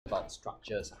about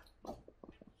structures.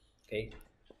 Okay,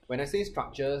 when I say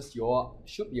structures, you all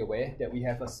should be aware that we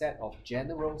have a set of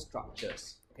general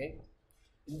structures. Okay,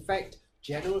 in fact,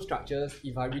 general structures,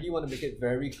 if I really want to make it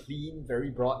very clean, very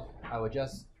broad, I will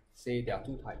just say there are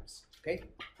two types. Okay,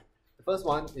 the first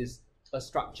one is a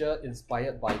structure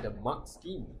inspired by the mark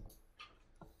scheme.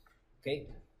 Okay,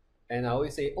 and I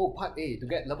always say, oh, part A, to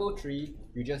get level 3,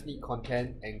 you just need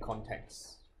content and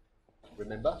context.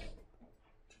 Remember?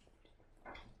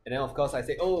 And then of course I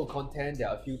say, oh, content, there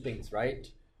are a few things, right?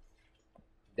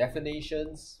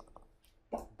 Definitions,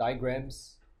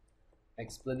 diagrams,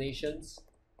 explanations,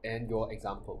 and your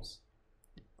examples.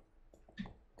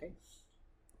 Okay?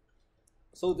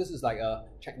 So this is like a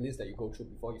checklist that you go through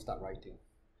before you start writing.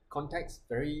 Context,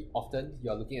 very often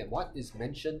you are looking at what is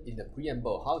mentioned in the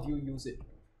preamble. How do you use it?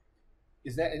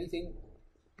 Is there anything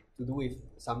to do with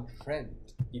some trend?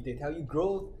 If they tell you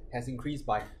growth has increased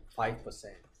by 5%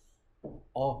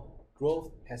 or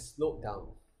growth has slowed down,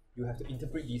 you have to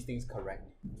interpret these things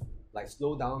correctly. Like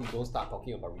slow down, you don't start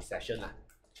talking about recession. A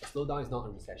slowdown is not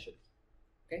a recession.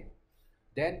 Okay?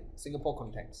 Then Singapore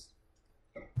context.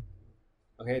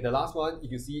 Okay, the last one,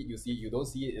 if you see it, you see it. You don't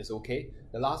see it, it's okay.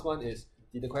 The last one is,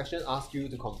 did the question ask you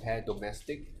to compare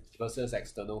domestic versus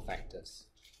external factors?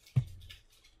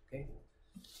 Okay,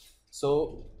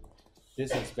 so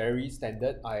this is very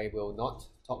standard. I will not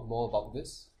talk more about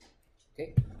this.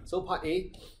 Okay, so part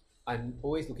A, I'm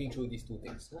always looking through these two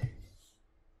things.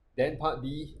 Then part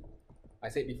B, I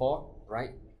said before,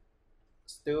 right?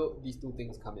 Still, these two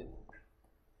things come in.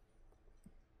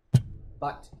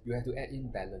 But you have to add in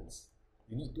balance.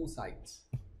 You need two sides,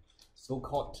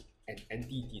 so-called an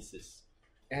antithesis.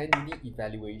 And you need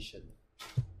evaluation.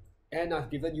 And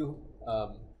I've given you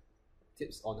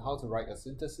tips on how to write a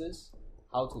synthesis,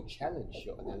 how to challenge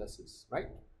your analysis, right?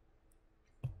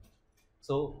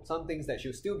 So some things that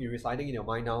should still be residing in your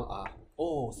mind now are,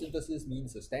 oh, synthesis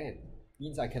means a stand,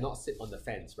 means I cannot sit on the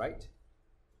fence, right?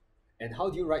 And how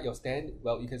do you write your stand?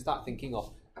 Well, you can start thinking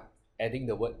of adding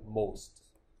the word most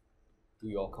to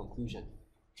your conclusion,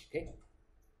 okay?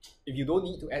 If you don't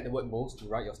need to add the word most to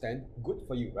write your stand, good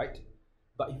for you, right?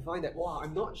 But if you find that, wow,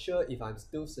 I'm not sure if I'm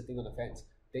still sitting on the fence,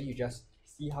 then you just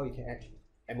see how you can add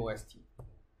MOST to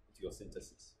your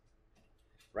synthesis,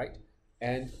 right?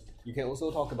 And you can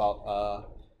also talk about,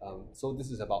 so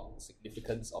this is about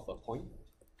significance of a point.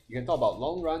 You can talk about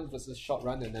long run versus short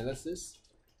run analysis.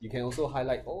 You can also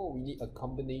highlight, oh, we need a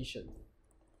combination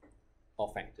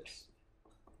of factors,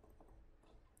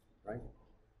 right?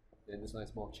 Then this one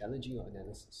is more challenging your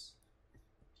analysis.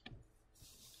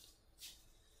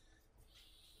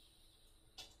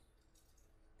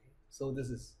 So this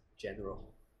is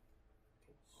general.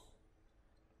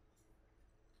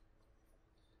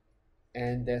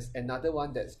 And there's another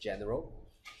one that's general,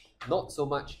 not so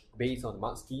much based on the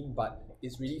mark scheme, but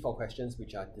it's really for questions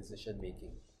which are decision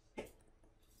making.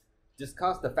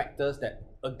 Discuss the factors that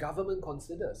a government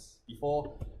considers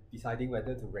before deciding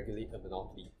whether to regulate a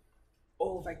monopoly.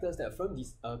 Or factors that a firm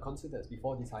considers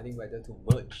before deciding whether to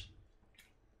merge.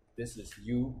 This is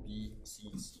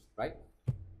UBCC, right?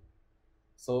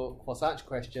 So for such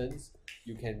questions,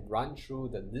 you can run through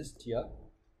the list here: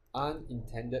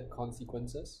 unintended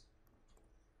consequences,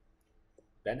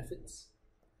 benefits,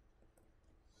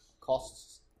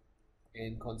 costs,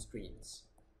 and constraints.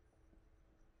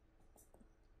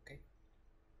 Okay.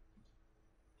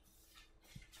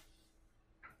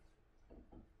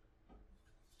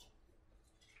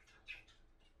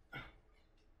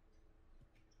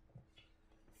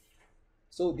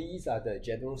 So these are the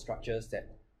general structures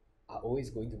that are always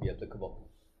going to be applicable.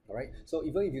 All right. So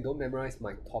even if you don't memorize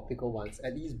my topical ones,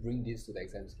 at least bring this to the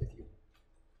exams with you.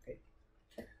 Okay.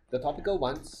 The topical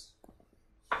ones,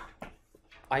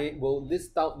 I will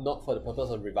list out not for the purpose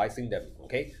of revising them.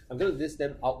 Okay. I'm going to list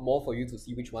them out more for you to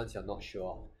see which ones you're not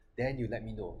sure of. Then you let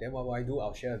me know. Then what will I do?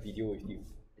 I'll share a video with you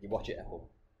and you watch it at home.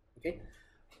 Okay.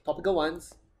 Topical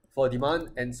ones for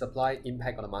demand and supply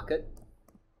impact on the market.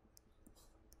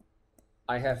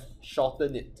 I have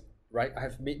shortened it. Right, I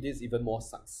have made this even more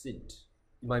succinct.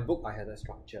 In my book, I had a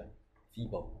structure,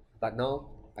 feeble, but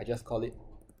now I just call it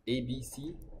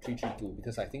ABC 332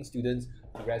 because I think students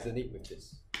resonate with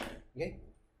this. Okay.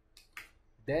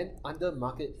 Then under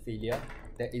market failure,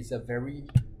 there is a very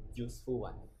useful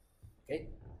one. Okay.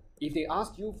 If they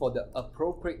ask you for the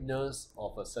appropriateness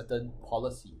of a certain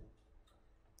policy,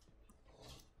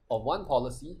 of one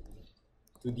policy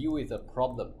to deal with a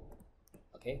problem,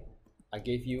 okay, I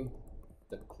gave you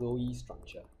the Chloe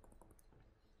structure.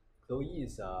 Chloe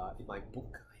is in my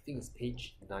book, I think it's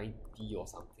page 90 or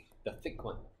something, the thick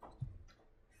one.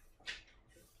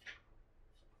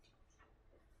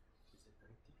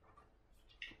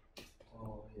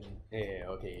 Yeah,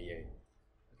 okay, yeah.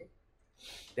 Okay.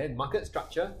 Then market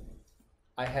structure,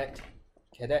 I had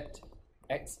Cadet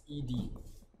XED.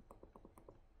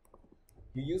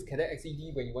 You use Cadet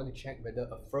XED when you want to check whether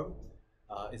a firm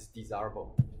is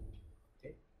desirable.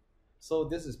 Okay. So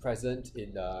this is present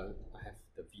in the, I have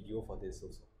the video for this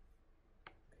also.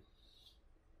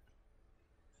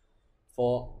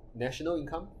 For national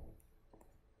income,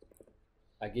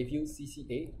 I gave you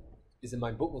CCA. It's in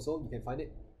my book also, you can find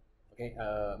it. Okay,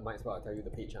 might as well I'll tell you the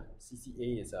page.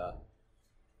 CCA is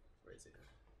where is it?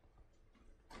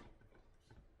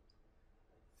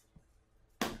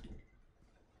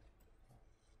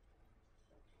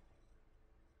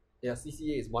 Yeah,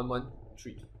 CCA is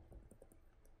 113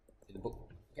 in the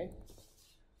book. Okay.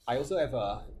 I also have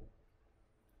a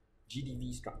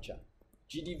GDV structure.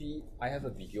 GDV, I have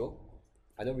a video.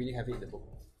 I don't really have it in the book.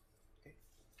 Okay.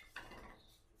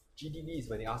 GDV is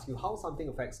when they ask you how something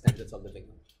affects standards of living.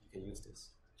 You can use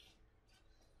this.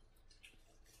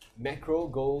 Macro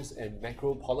goals and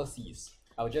macro policies.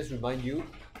 I'll just remind you,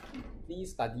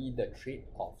 please study the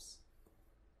trade-offs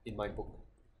in my book.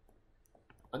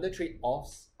 Under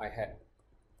trade-offs, I had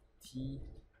TEE,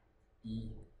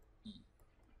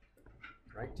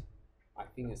 right? I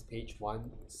think it's page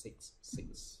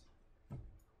 166.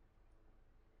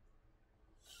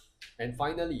 And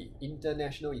finally,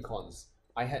 international econs.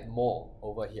 I had more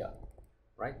over here,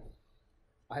 right?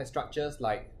 I had structures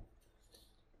like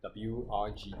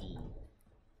WRGD,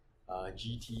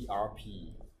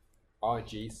 GTRP,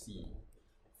 RJC,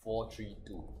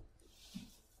 432.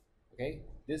 Okay,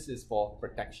 this is for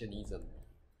protectionism.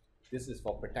 This is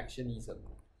for protectionism.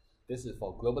 This is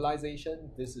for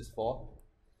globalization. This is for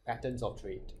patterns of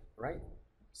trade, right?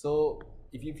 So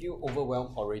if you feel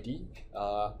overwhelmed already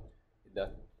in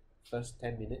the first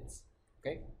 10 minutes,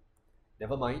 okay,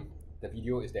 never mind, the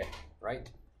video is there,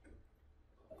 right?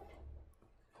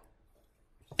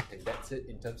 And that's it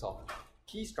in terms of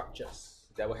key structures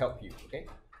that will help you, okay,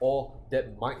 or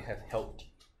that might have helped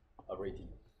already.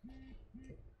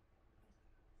 Okay.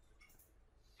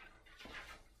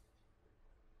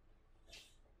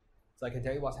 So I can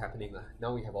tell you what's happening.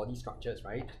 Now we have all these structures,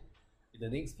 right? In the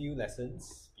next few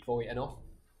lessons, before we end off,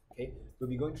 okay, we'll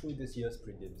be going through this year's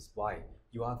prelims. Why?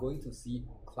 You are going to see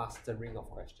clustering of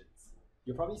questions.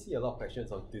 You'll probably see a lot of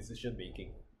questions on decision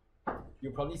making.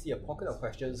 You'll probably see a pocket of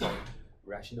questions on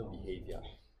rational behavior,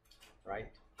 right?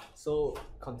 So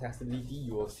contestability,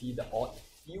 you will see the odd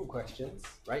few questions,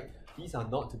 right? These are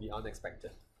not to be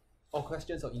unexpected. Or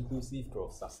questions of inclusive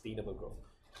growth, sustainable growth.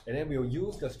 And then we'll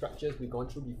use the structures we've gone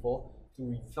through before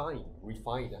to refine,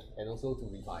 and also to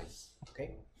revise,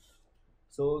 okay?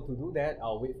 So to do that,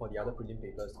 I'll wait for the other prelim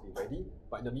papers to be ready.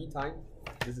 But in the meantime,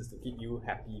 this is to keep you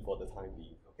happy for the time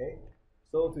being, okay?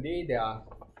 So today there are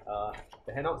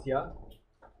the handouts here.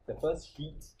 The first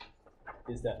sheet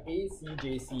is the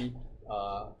ACJC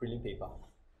prelim paper.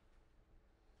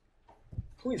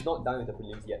 Who is not done with the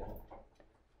prelims yet?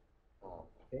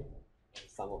 Okay,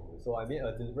 some of you. So I made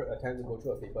a deliberate attempt to go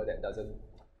through a paper that doesn't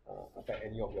affect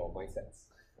any of your mindsets.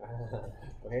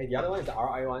 Okay, the other one is the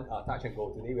RI one, touch and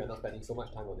go. Today we are not spending so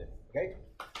much time on it. Okay,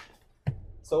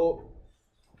 so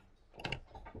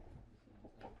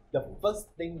the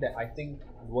first thing that I think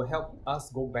will help us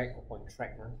go back on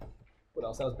track, put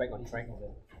ourselves back on track,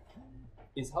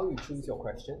 is how you choose your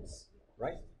questions,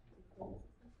 right?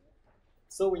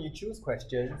 So when you choose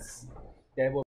questions, there will